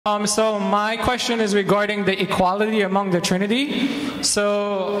So my question is regarding the equality among the Trinity.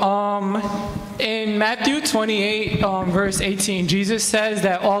 So in Matthew 28, verse 18, Jesus says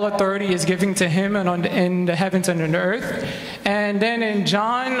that all authority is given to him and in the heavens and on the earth. And then in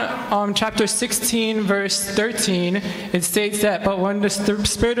John chapter 16, verse 13, it states that, but when the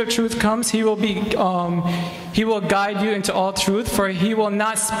Spirit of truth comes, he will guide you into all truth, for he will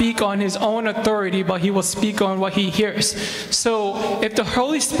not speak on his own authority, but he will speak on what he hears. So if the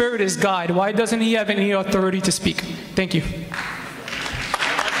Holy Spirit is God, why doesn't he have any authority to speak? Thank you.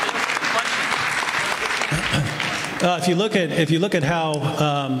 If you look at how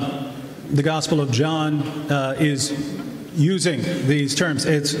the Gospel of John is using these terms,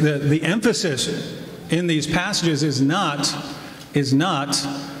 it's the emphasis in these passages is not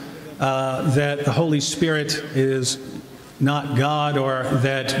that the Holy Spirit is not God or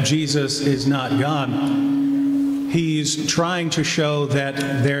that Jesus is not God. He's trying to show that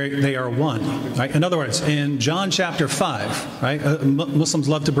they are one. Right? In other words, in John chapter 5, right? Muslims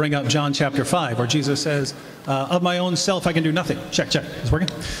love to bring up John chapter 5, where Jesus says, of my own self I can do nothing. Check, it's working.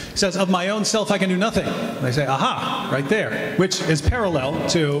 He says, of my own self I can do nothing. And they say, aha, right there, which is parallel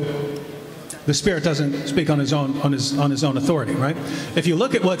to the Spirit doesn't speak on his own authority, right? If you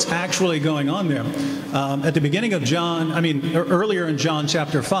look at what's actually going on there, at the beginning of earlier in John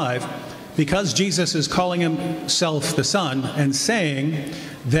chapter 5, because Jesus is calling himself the Son and saying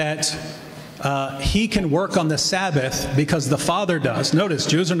that he can work on the Sabbath because the Father does. Notice,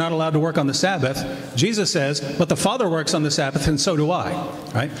 Jews are not allowed to work on the Sabbath. Jesus says, but the Father works on the Sabbath and so do I.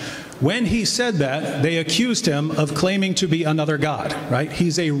 Right? When he said that, they accused him of claiming to be another God. Right?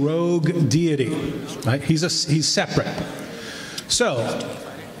 He's a rogue deity. Right? He's separate. So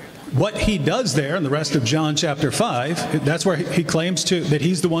what he does there in the rest of John chapter 5, that's where he claims that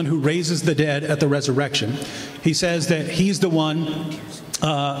he's the one who raises the dead at the resurrection. He says that he's the one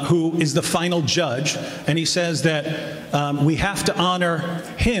who is the final judge, and he says that we have to honor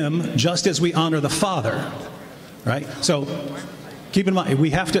him just as we honor the Father, right? So keep in mind,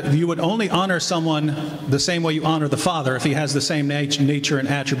 you would only honor someone the same way you honor the Father if he has the same nature and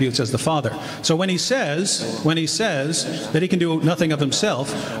attributes as the Father. So when he says that he can do nothing of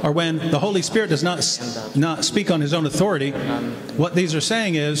himself, or when the Holy Spirit does not speak on his own authority, what these are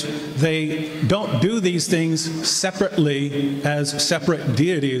saying is they don't do these things separately as separate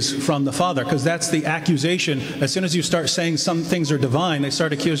deities from the Father, because that's the accusation. As soon as you start saying some things are divine, they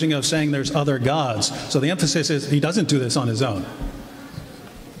start accusing you of saying there's other gods. So the emphasis is he doesn't do this on his own.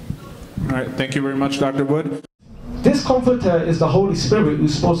 All right, thank you very much, Dr. Wood. This Comforter is the Holy Spirit,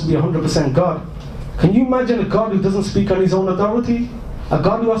 who's supposed to be 100% God. Can you imagine a God who doesn't speak on his own authority? A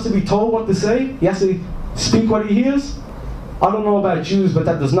God who has to be told what to say? He has to speak what he hears? I don't know about Jews, but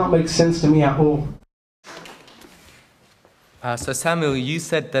that does not make sense to me at all. So Samuel, you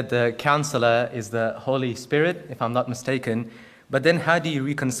said that the Counselor is the Holy Spirit, if I'm not mistaken. But then how do you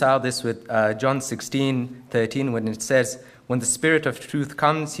reconcile this with John 16:13, when it says, when the Spirit of truth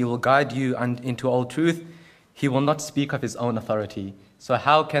comes, he will guide you into all truth. He will not speak of his own authority. So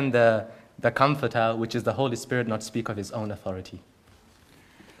how can the Comforter, which is the Holy Spirit, not speak of his own authority?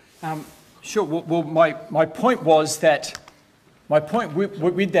 Sure. Well, my point was that,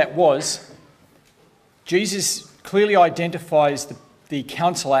 with that was, Jesus clearly identifies the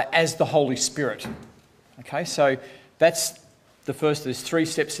Counselor as the Holy Spirit. Okay, so that's the first. There's three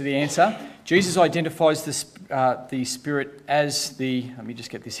steps to the answer. Jesus identifies the Spirit as the, let me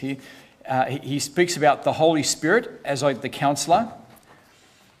just get this here. He speaks about the Holy Spirit as the Counselor.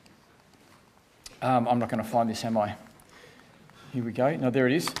 I'm not going to find this, am I? Here we go. No, there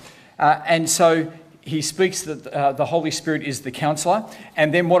it is. And so he speaks that the Holy Spirit is the Counselor.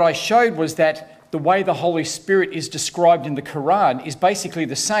 And then what I showed was that the way the Holy Spirit is described in the Quran is basically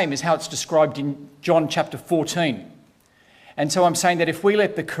the same as how it's described in John chapter 14. And so I'm saying that if we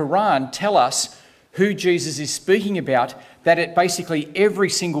let the Quran tell us who Jesus is speaking about, that at basically every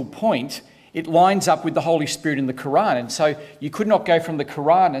single point, it lines up with the Holy Spirit in the Quran. And so you could not go from the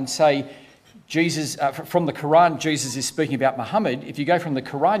Quran and say, from the Quran, Jesus is speaking about Muhammad. If you go from the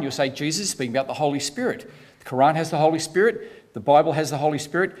Quran, you'll say Jesus is speaking about the Holy Spirit. The Quran has the Holy Spirit. The Bible has the Holy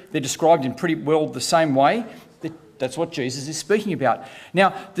Spirit. They're described in pretty well the same way. That's what Jesus is speaking about.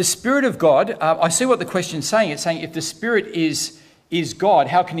 Now, the Spirit of God, I see what the question's saying. It's saying if the Spirit is God,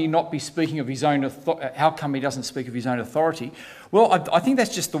 how can he not be speaking of his own authority? How come he doesn't speak of his own authority? Well, I think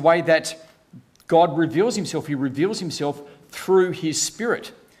that's just the way that God reveals himself. He reveals himself through his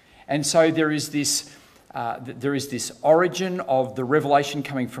Spirit. And so there is this origin of the revelation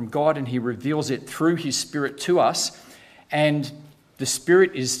coming from God, and he reveals it through his Spirit to us. And the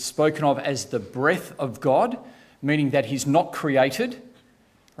Spirit is spoken of as the breath of God, meaning that he's not created,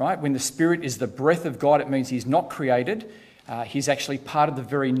 right? When the Spirit is the breath of God, it means he's not created. He's actually part of the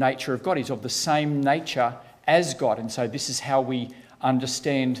very nature of God. He's of the same nature as God. And so this is how we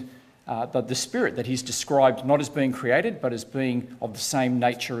understand the Spirit, that he's described not as being created, but as being of the same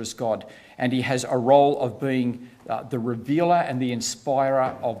nature as God. And he has a role of being the revealer and the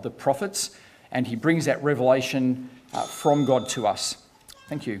inspirer of the prophets. And he brings that revelation from God to us.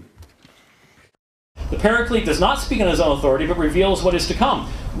 Thank you. The Paraclete does not speak on his own authority, but reveals what is to come.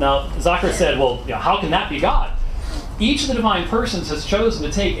 Now, Zakir said, well, how can that be God? Each of the divine persons has chosen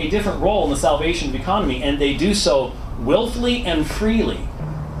to take a different role in the salvation economy, and they do so willfully and freely.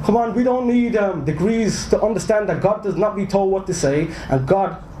 Come on, we don't need degrees to understand that God does not be told what to say, and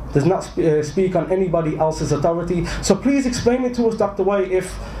God does not speak on anybody else's authority. So please explain it to us, Dr. White.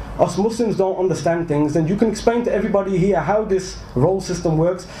 If us Muslims don't understand things, then you can explain to everybody here how this role system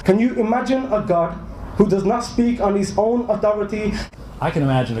works. Can you imagine a God who does not speak on his own authority? I can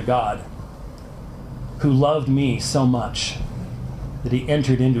imagine a God who loved me so much that he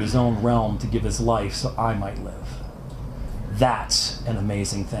entered into his own realm to give his life so I might live. That's an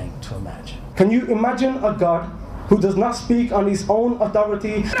amazing thing to imagine. Can you imagine a God who does not speak on his own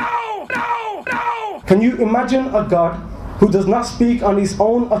authority? No! No! No! Can you imagine a God who does not speak on his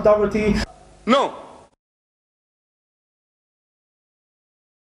own authority? No!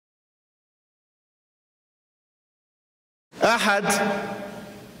 Ahad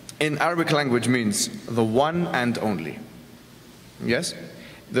in Arabic language means the one and only. Yes?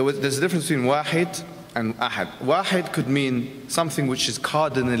 There's a difference between wahid and ahad. Wahid could mean something which is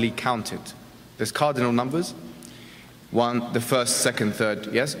cardinally counted. There's cardinal numbers. One, the first, second,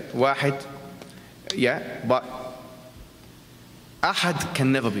 third. Yes? Wahid. Yeah, but ahad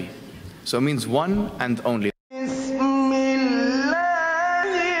can never be. So it means one and only.